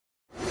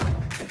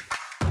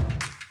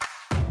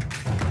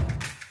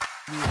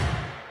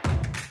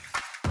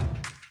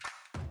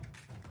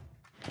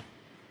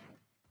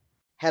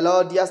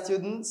Hello, dear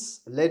students,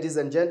 ladies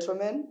and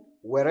gentlemen,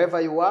 wherever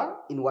you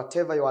are, in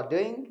whatever you are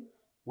doing,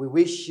 we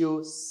wish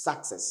you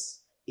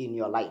success in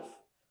your life.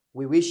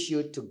 We wish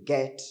you to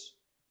get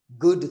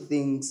good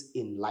things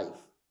in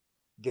life.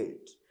 Good.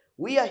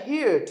 We are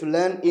here to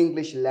learn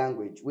English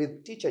language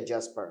with Teacher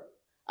Jasper.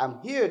 I'm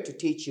here to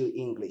teach you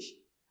English.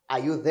 Are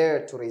you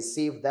there to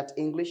receive that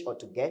English or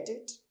to get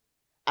it?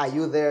 Are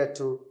you there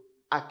to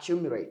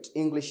accumulate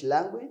English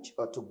language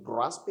or to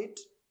grasp it?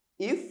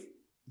 If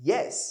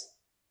yes,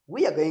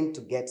 we are going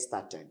to get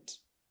started.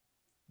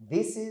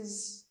 This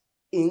is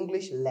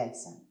English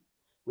lesson.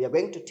 We are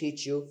going to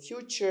teach you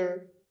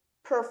future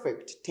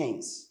perfect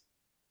tense.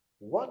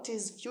 What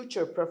is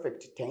future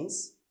perfect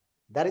tense?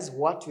 That is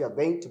what we are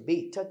going to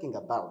be talking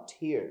about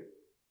here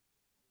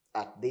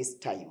at this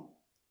time.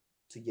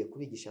 Tugiye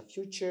kubigisha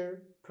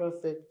future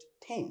perfect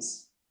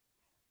tense.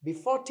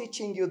 Before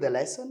teaching you the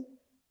lesson,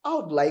 I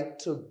would like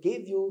to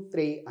give you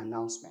 3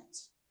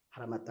 announcements.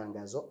 Hari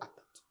amatangazo atatu.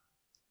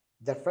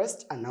 The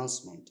first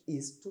announcement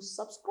is to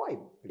subscribe,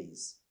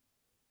 please.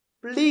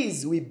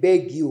 Please, we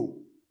beg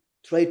you,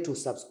 try to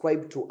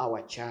subscribe to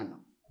our channel.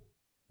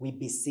 We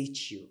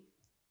beseech you.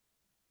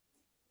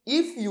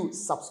 If you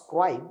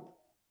subscribe,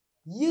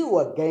 you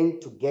are going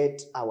to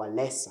get our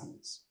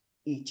lessons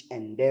each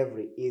and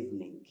every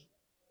evening.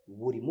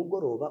 Buri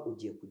mugoroba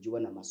ugiye kujya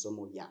ubona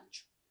amasomo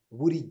yacu.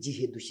 Buri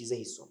gihe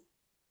dushyizeho isomo.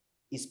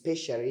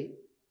 Especially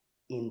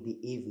in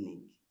the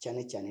evening.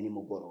 Cyane cyane ni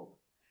mugoroba.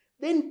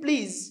 Then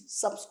please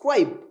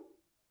subscribe.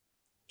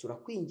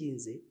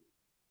 Turakwinginze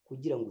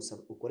kugira ngo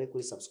ukore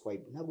kuri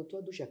subscribe. Ntabwo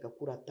tuba dushaka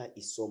kurata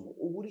isomo.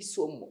 Uburi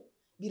isomo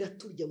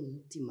biraturya mu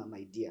mutima,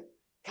 my dear.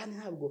 Kandi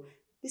ntabwo,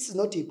 this is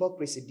not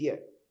hypocrisy,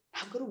 dear.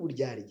 Ntabwo ari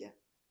uburyarya.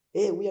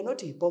 We are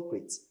not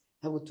hypocrites.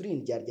 Ntabwo turi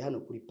indyarya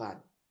hano kuri pan.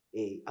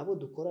 Abo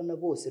dukorana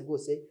bose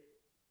rwose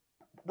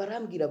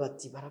barambwira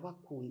bati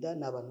barabakunda,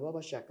 ni abantu baba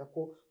bashaka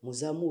ko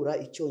muzamura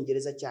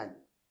Icyongereza cyane.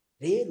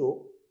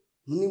 Rero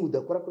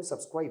mudakora kuri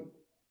subscribe,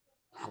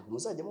 ntabwo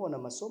muzajya mubona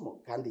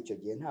amasomo, kandi icyo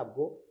gihe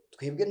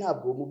twebwe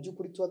ntabwo mu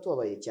by'ukuri tuba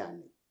tubabaye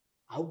cyane,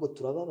 ahubwo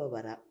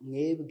turababara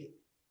mwebwe.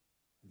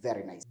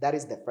 Very nice. That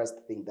is the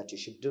first thing that you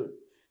should do.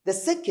 The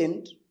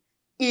second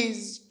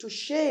is to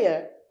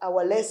share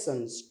our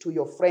lessons to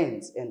your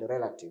friends and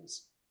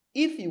relatives.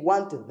 If you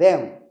want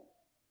them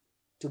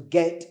to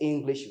get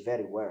English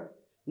very well,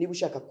 niba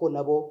ushaka ko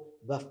nabo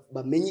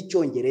bamenye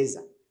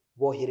Icyongereza,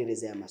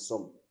 boherereze aya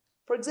masomo.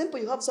 For example,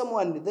 you have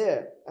someone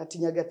there at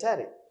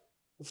Nyagatare.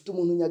 Ufite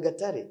umuntu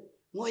Nyagatare,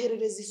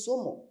 mwoherereze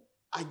isomo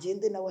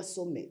agende nawe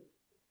asome.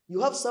 You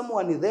have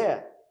someone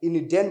there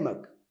in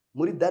Denmark,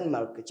 muri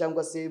Denmark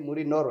cyangwa se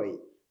muri Norway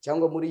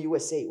cyangwa muri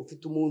USA,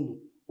 ufite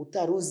umuntu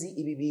utaruzi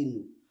ibi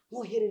bintu,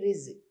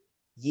 mwoherereze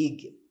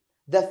yige.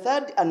 The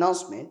third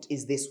announcement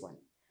is this one.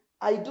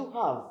 I do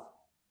have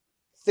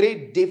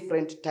 3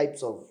 different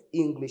types of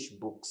English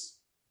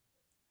books.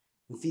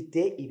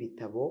 Mfite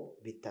ibitabo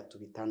bitatu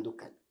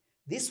bitandukanye.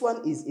 This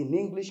one is in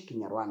English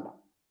Kinyarwanda.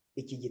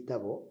 Iki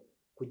gitabo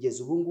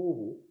kugeza ubu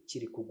ngubu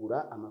kiri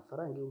kugura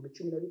amafaranga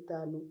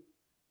 15,000.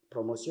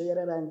 Promotion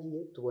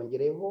yararangiye,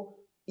 tubongereho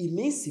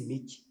iminsi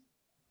mike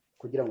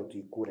kugira ngo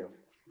tuyikureho.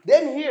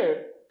 Then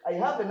here I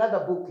have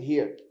another book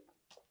here.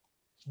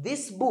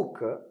 This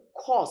book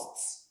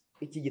costs,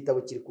 iki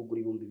gitabo kiri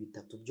kugura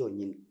 3,000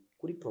 byonyine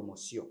kuri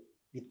promotion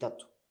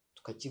bitatu,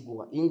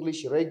 tukakiguha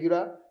English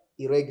regular,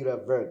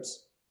 irregular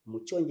verbs mu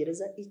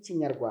Cyongereza,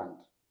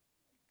 Ikinyarwanda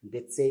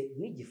ndetse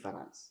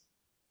n'Igifaransa.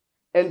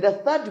 And the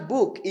third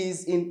book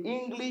is in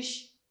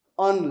English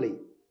only.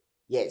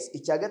 Yes,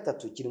 icya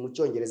gatatu kiri mu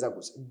Cyongereza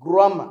gusa.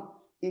 Grammar.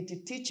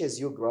 It teaches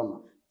you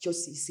grammar. Cyo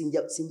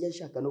sinjya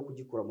nshaka no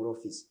kugikura muri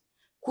office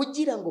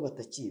kugira ngo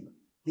batakiba.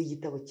 Ni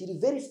igitabo kiri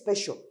very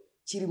special,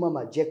 kirimo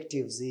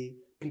adjectives,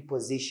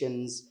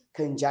 prepositions,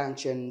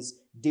 conjunctions,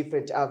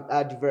 different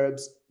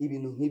adverbs,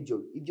 ibintu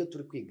nk'ibyo, ibyo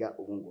turi kwiga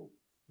ubu ngubu.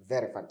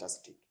 Very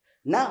fantastic.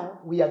 Now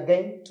we are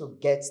going to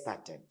get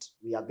started.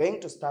 We are going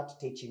to start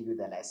teaching you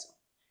the lesson.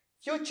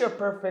 Future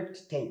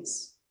perfect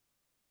tense.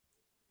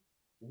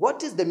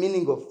 What is the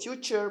meaning of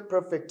future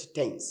perfect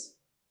tense?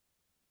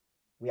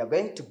 We are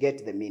going to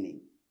get the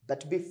meaning.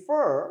 But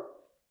before,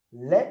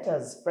 let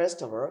us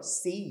first of all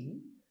see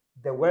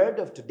the word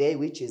of today,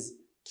 which is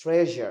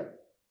treasure.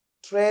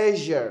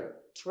 Treasure.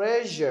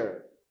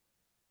 Treasure.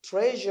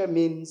 Treasure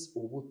means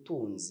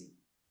ubutunzi.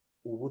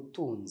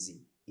 Ubutunzi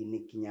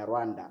in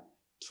Kinyarwanda.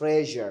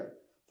 Treasure.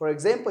 For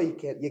example,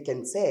 you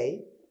can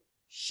say,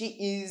 she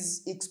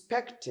is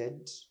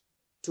expected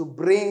to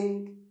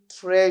bring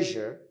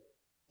treasure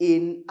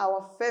in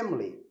our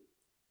family.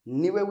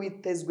 Niwe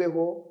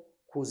witezweho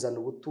kuzana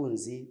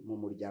ubutunzi mu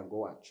muryango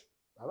wacu.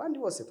 Abandi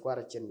bose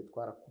twarakennye,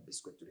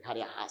 twarakubiswe, turi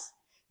hariya hasi.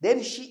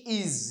 Then she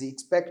is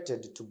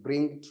expected to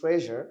bring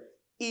treasure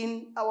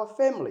in our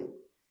family.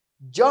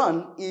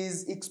 John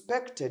is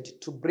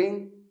expected to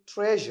bring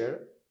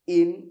treasure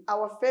in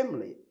our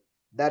family.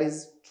 That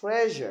is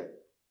treasure.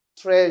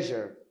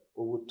 Treasure,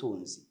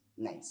 ubutunzi.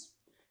 Nice.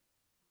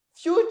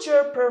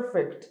 Future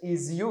perfect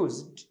is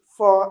used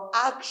for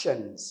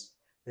actions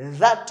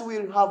that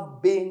will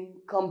have been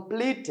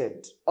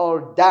completed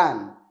or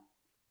done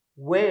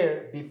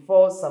where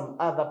before some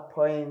other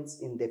points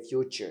in the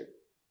future.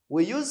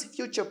 We use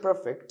future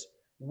perfect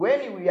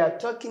when we are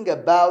talking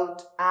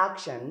about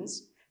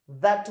actions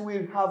that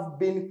will have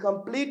been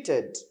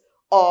completed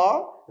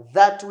or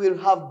that will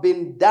have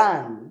been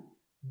done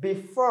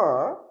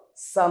before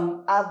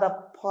some other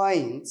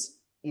points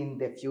in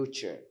the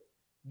future.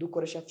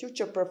 Dukoresha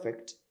future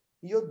perfect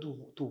iyo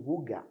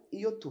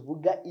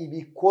tuvuga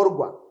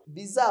ibikorwa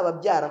bizaba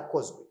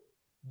byarakozwe.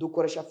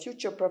 Dukoresha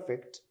future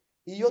perfect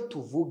iyo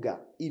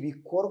tuvuga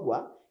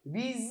ibikorwa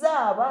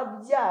bizaba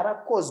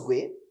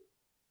byarakozwe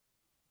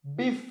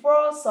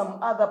before some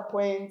other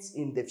points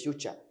in the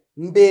future.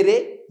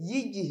 Mbere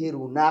y'igihe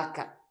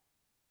runaka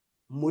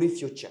muri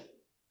future.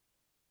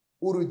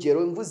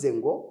 Urugero mvuze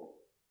ngo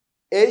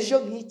ejo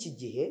nk'iki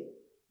gihe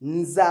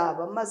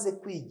nzaba maze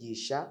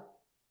kwigisha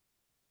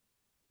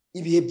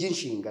ibihe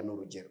by'inshingano.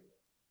 Urugero,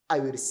 I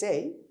will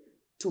say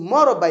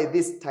tomorrow by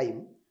this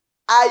time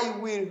I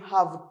will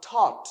have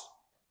taught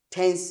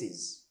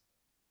tenses.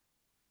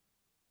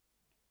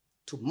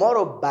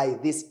 Tomorrow by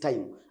this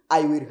time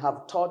I will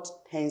have taught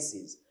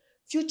tenses.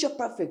 Future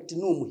perfect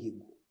ni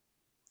umuhigo.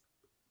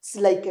 It's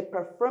like a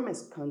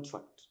performance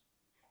contract.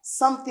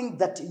 Something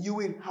that you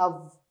will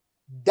have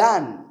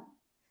done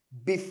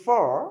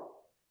before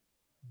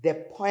the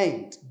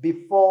point,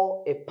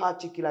 before a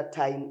particular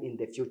time in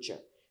the future.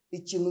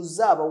 Ikintu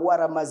uzaba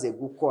waramaze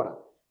gukora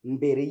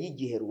mbere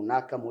y'igihe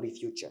runaka muri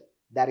future.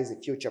 That is a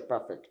future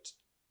perfect.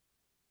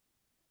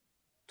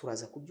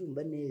 Turaza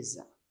kubyumva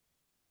neza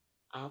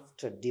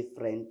after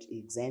different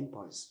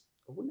examples.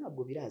 Ubu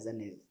ntabwo biraza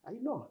neza. I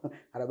know.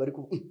 Harabari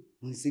ku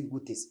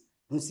nsigutise.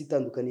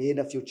 Nusitandukaniye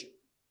na future.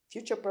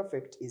 Future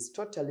perfect is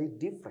totally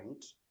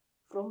different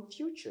from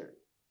future.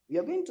 We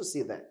are going to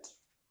see that.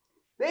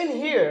 Then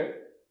here,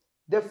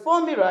 the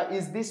formula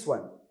is this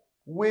one.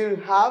 Will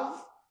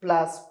have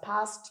plus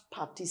past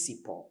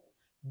participle.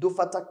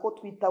 Dufata ko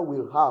twita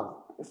will have.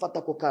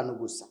 Ufata ko kanu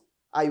gusa.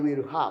 I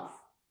will have.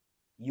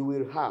 You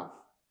will have.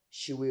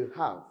 She will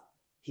have.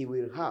 He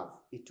will have.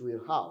 It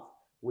will have.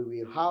 We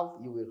will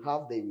have. You will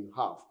have. They will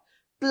have.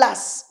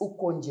 Plus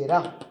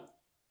ukongeraho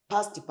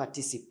past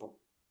participle.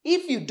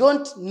 If you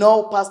don't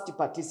know past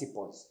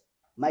participles,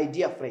 my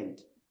dear friend,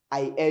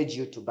 I urge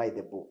you to buy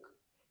the book.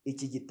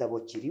 Iki gitabo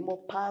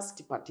kirimo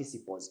past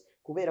participles.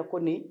 Kubera ko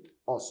ni,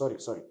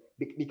 sorry.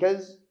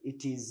 Because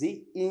it is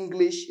the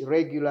English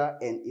regular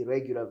and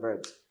irregular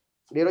verbs.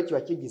 Rero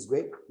kiba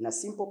kigizwe na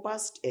simple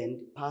past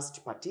and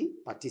past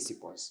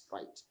participles,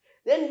 right?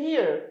 Then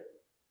here,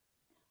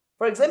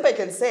 for example, I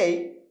can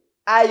say,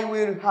 I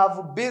will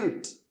have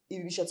built.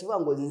 Ibi bishatse kuvuga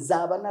ngo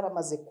nzaba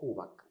naramaze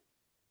kubaka.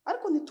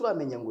 Ariko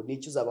ntituramenya ngo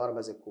nicyo uzaba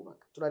waramaze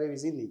kubaka. Turareba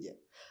izindi ngiye.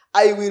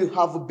 I will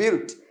have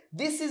built.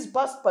 This is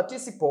past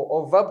participle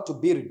of verb to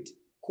build,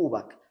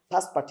 kubaka.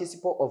 Past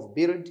participle of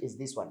build is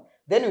this one.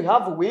 Then we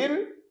have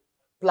will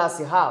plus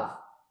have,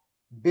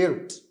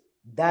 built.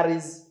 That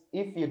is,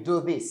 if you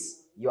do this,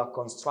 you are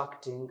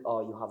constructing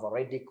or you have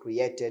already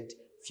created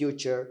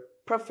future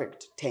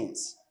perfect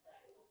tense.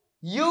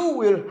 You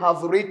will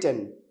have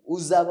written,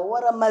 uzaba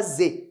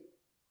waramaze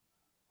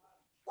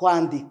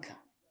kwandika,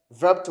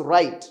 verb to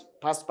write,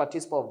 past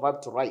participle of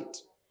verb to write.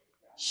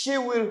 She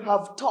will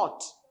have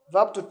taught,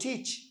 verb to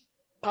teach,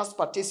 past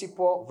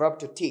participle, verb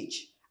to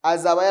teach.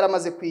 Azaba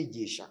yaramaze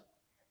kwigisha.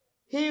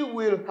 He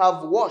will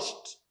have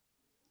washed.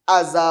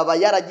 Azaba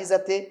yaragize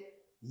ate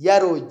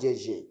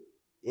yarogeje,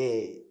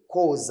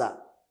 koza.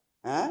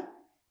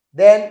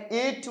 Then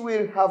it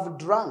will have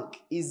drunk.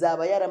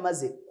 Izaba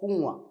yaramaze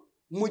kunywa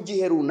mu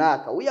gihe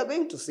runaka. We are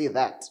going to see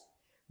that.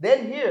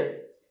 Then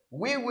here,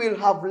 we will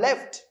have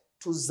left.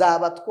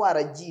 Tuzaba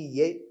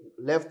twaragiye,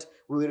 left,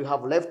 we will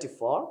have left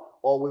for,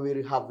 or we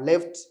will have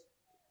left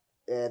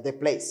the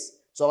place.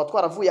 So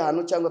twaravuye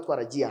ahantu cyangwa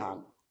twaragiye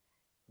ahantu.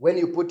 When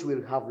you put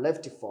will have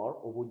left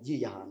for,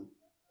 ubugiye ahantu.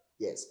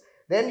 Yes.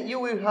 Then you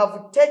will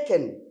have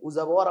taken,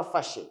 uzaba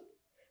warafashe.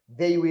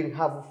 They will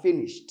have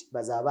finished,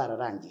 bazaba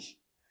bararangije.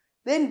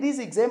 Then these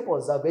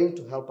examples are going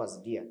to help us,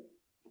 dear.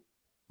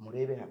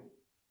 Murebe hano.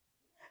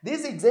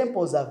 These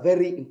examples are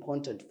very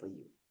important for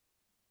you.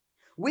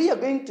 We are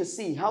going to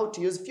see how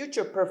to use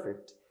future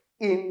perfect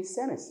in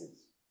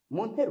sentences.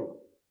 Nteruro.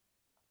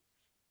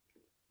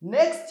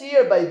 Next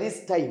year by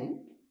this time,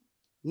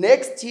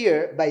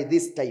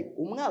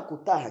 umwaka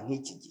utaha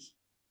nk'iki gihe.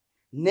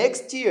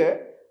 Next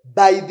year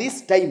by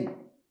this time,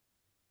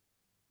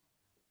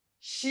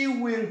 she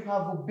will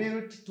have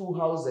built 2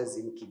 houses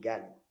in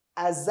Kigali.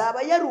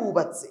 Azaba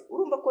yarubatse.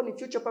 Urumva ko ni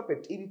future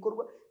perfect.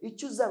 Ibikorwa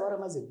icyo uzaba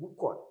waramaze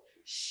gukora.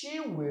 She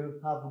will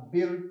have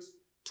built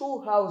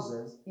 2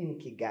 houses in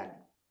Kigali.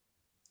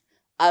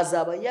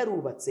 Azaba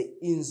yarubatse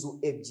inzu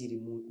ebyiri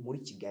muri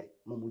Kigali,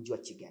 mu mujyi wa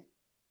Kigali.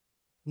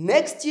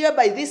 Next year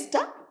by this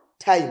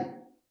time,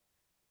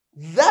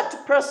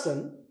 that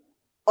person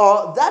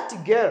or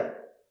that girl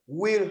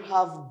will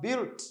have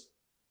built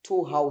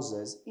 2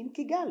 houses in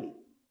Kigali.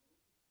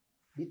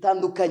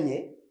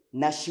 Bitandukanye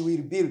na she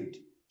will build.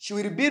 She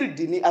will build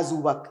ni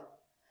azubaka.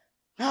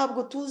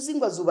 ntabwo tuzi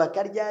ngo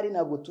azubaka ryari,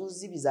 ntabwo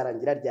tuzi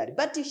bizarangira ryari,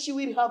 but she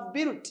will have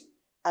built,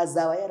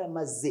 azaba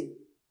yaramaze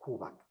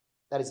kubaka.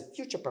 That is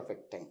future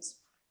perfect tense.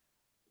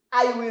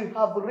 I will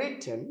have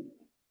written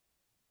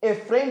a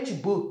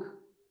French book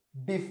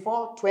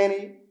before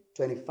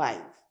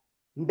 2025.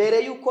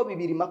 Mbere yuko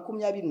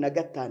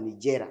 2025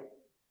 igera,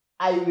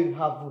 I will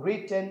have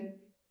written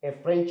a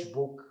French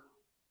book.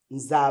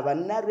 Nzaba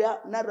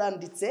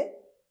naranditse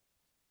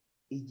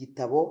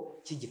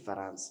igitabo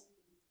cy'igifaransa.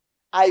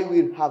 I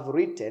will have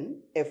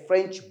written a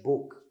French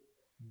book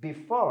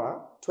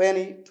before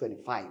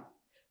 2025.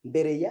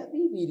 Mbere ya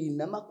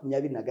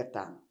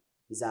 2025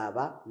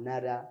 nzaba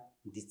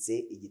naranditse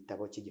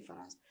igitabo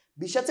cy'igifaransa.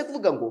 Bishatse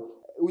kuvuga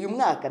ngo uyu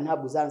mwaka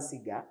ntabwo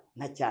uzansiga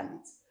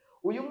ntacyanditse.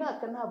 Uyu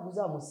mwaka ntabwo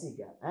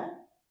uzamusiga,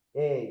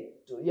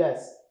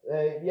 yes,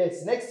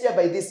 next year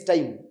by this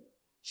time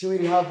she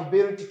will have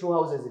built 2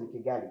 houses in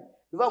Kigali.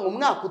 Bivuga ngo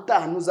umwaka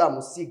utaha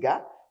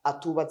ntuzamusiga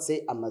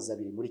atubatse amazu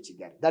 2 muri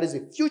Kigali. That is a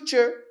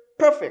future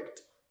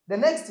perfect. The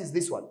next is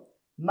this one.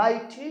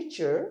 My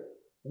teacher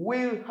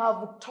will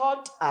have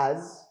taught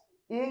us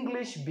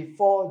English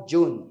before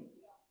June.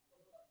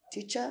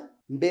 Teacher,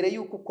 mbere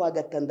yuko kwa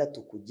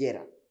 6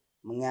 kugera,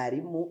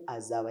 mwarimu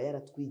azaba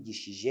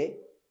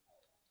yaratwigishije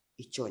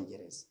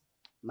Icyongereza.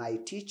 My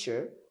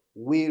teacher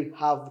will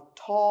have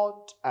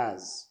taught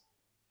us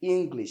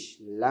English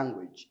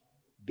language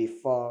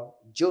before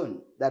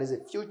June. That is a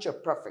future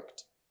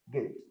perfect.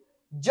 Good.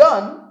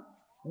 John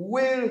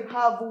will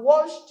have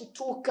washed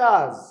 2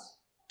 cars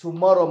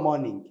tomorrow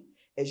morning.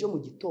 Ejo mu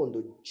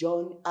gitondo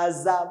John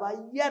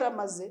azaba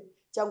yaramaze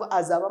cyangwa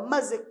azaba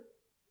maze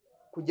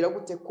kugira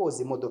gute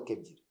koza imodoka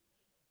 2.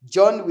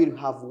 John will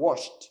have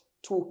washed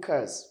 2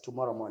 cars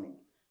tomorrow morning.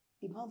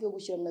 Impamvu yo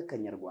gushyira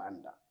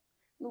n'akanyarwanda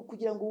no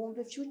kugira ngo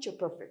wumve future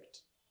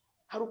perfect.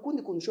 Hari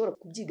ukundi kuntu ushobora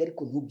kubyiga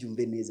ariko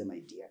ntubyumve neza,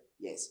 my dear.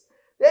 Yes.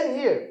 Then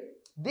here,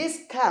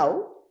 this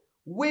cow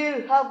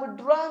will have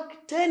drunk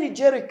 10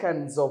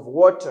 jerrycans of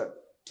water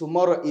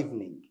tomorrow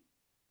evening.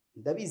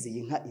 Ndabizi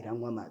iyi nka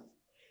iranywa amazi.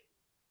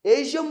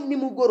 Ejo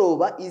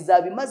nimugoroba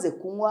izaba imaze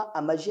kunywa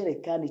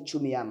amajerekani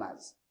 10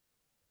 y'amazi.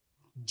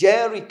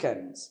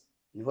 Jerrycans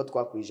niho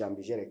twakuye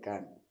ijambo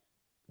jerekani.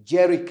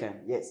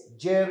 Jerrycan, yes,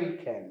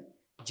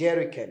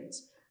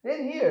 jerrycans.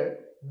 Then here,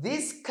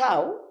 this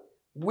cow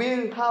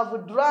will have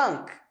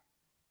drunk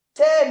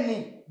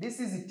 10, this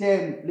is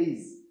 10,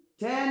 please,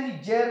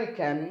 10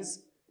 jerrycans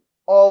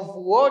of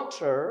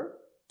water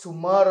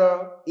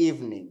tomorrow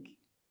evening.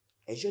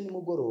 Ejo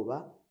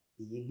nimugoroba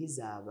iyi nka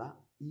izaba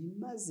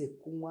imaze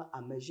kunywa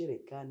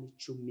amajerekani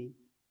 10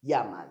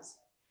 y'amazi.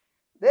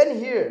 Then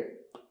here,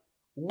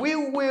 we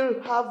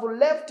will have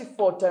left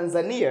for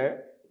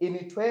Tanzania in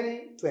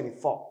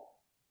 2024.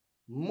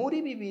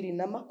 Muri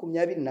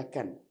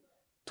 2024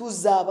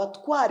 tuzaba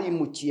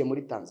twarimukiye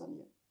muri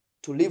Tanzania.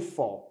 To live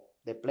for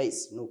the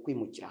place, no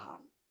kwimukira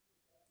ahantu.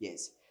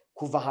 Yes,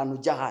 kuva ahantu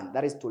ujya ahandi,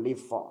 that is to live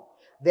for.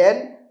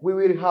 Then we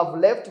will have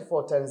left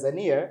for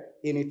Tanzania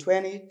in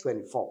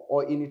 2024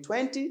 or in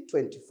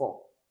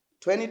 2024.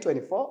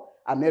 2024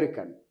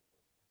 American,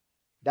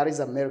 that is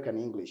American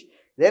English.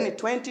 Then in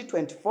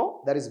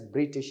 2024, that is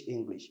British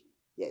English.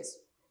 Yes.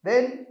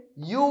 Then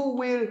you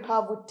will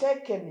have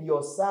taken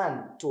your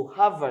son to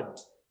Harvard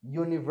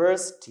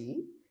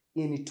University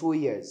in 2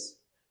 years.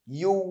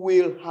 You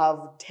will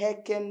have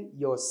taken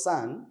your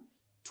son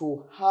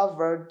to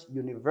Harvard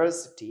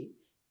University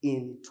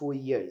in 2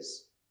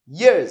 years.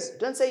 Years.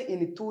 Don't say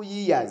in 2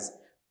 years.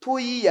 2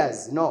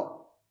 years.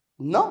 No.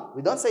 No,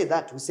 we don't say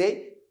that. We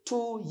say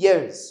 2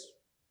 years.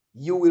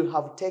 You will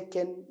have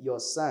taken your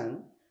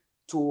son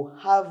to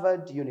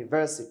Harvard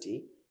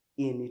University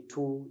in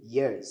 2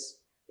 years.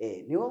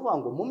 Niyo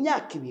vango mu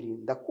myaka 2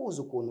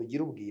 ndakuza ukuntu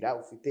ugira ubwira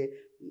ufite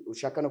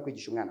ushaka no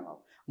kwigisha umwana wawe.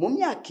 Mu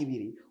myaka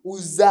 2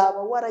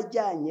 uzaba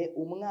warajyanye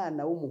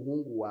umwana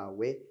w'umuhungu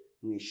wawe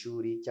mu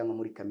ishuri cyangwa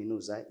muri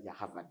kaminuza ya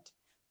Harvard.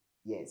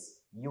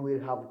 Yes, you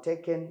will have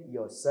taken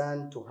your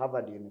son to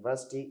Harvard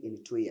University in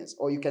 2 years.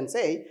 Or you can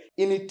say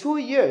in 2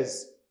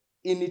 years,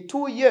 in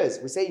 2 years,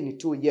 we say in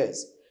 2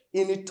 years.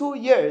 In 2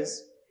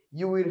 years,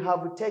 you will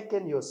have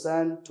taken your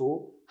son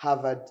to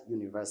Harvard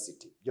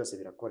University. Byose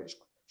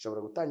birakoreshwa.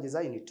 Ushobora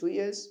gutangiza in 2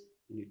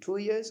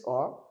 years,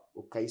 or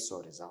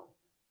ukayisorezaho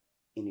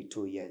in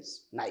 2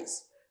 years.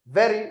 Nice.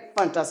 Very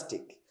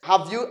fantastic.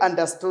 Have you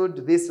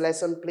understood this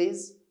lesson,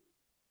 please?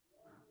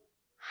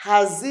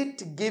 Has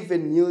it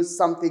given you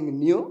something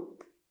new?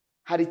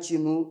 Hari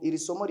ikintu iri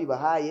somo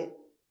ribahaye?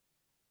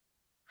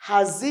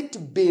 Has it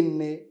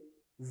been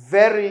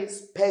very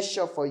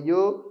special for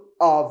you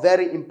or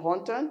very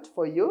important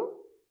for you?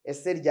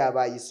 Ese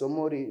ryabaye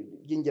isomo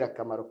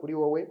ry'ingirakamaro kuri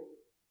wowe?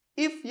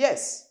 If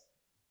yes,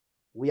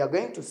 we are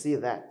going to see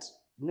that.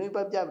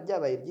 Niba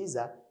byabaye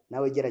byiza,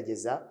 nawe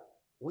gerageza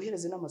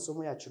wohereze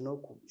n'amasomo yacu no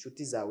ku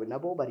nshuti zawe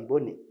nabo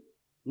baribone.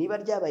 Niba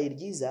ryabaye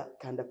ryiza,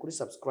 kanda kuri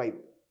subscribe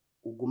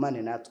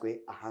ugumane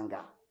natwe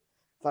ahangaha.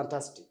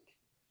 Fantastic.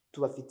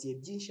 Tubafitiye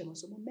byinshi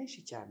amasomo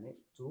menshi cyane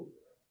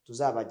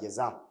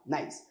tuzabagezaho.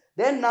 Nice.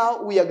 Then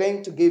now we are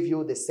going to give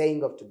you the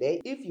saying of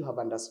today. If you have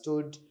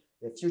understood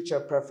the future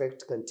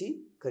perfect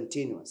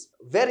continuous.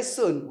 Very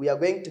soon we are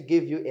going to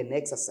give you an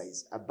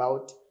exercise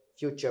about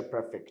future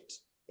perfect.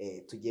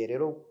 Tugiye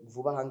rero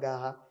vuba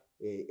ahangaha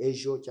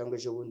ejo cyangwa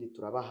ejo bundi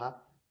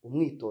turabaha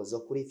umwitozo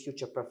kuri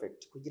future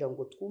perfect kugira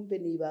ngo twumve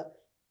niba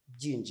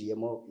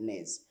byinjiyemo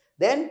neza.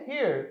 Then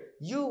here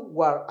you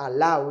were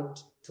allowed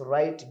to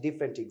write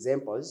different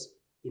examples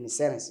in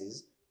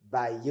sentences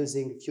by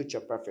using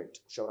future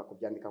perfect. Ushobora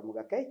kubyandika mu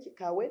gakayi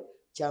kawe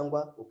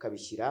cyangwa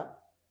ukabishyira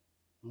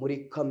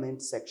muri comment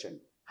section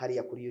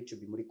hariya kuri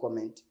YouTube muri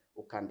comment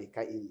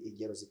ukandika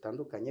ingero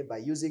zitandukanye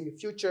by using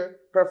future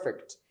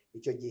perfect.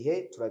 Icyo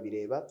gihe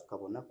turabireba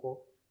tukabona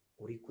ko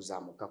uri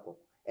kuzamuka koko.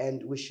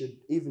 And we should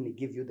even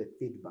give you the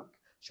feedback.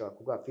 Ushobora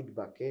kuguha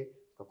feedback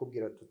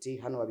tukakubwira tuti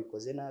hano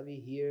wabikoze nabi,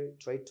 here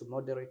try to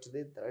moderate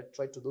this,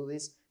 try to do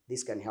this.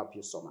 This can help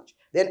you so much.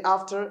 Then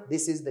after,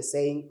 this is the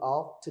saying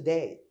of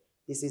today.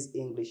 This is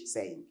English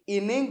saying.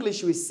 In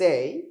English we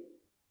say,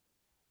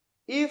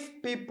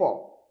 if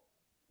people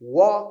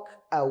walk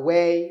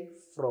away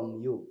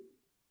from you,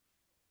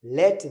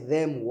 let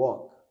them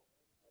walk.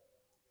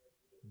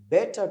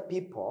 Better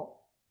people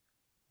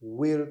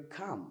will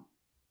come.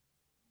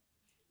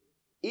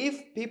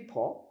 If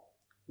people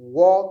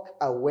walk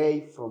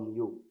away from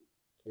you,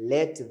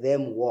 let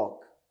them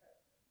walk.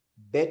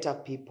 Better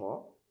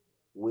people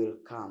will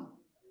come.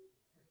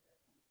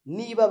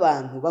 Niba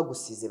abantu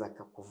bagusize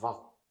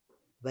bakakuvaho,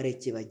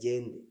 bareke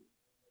bagende.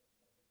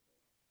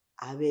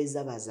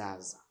 Abeza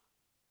bazaza.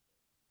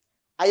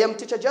 I am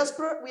Teacher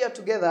Jasper. We are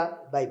together.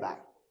 Bye bye.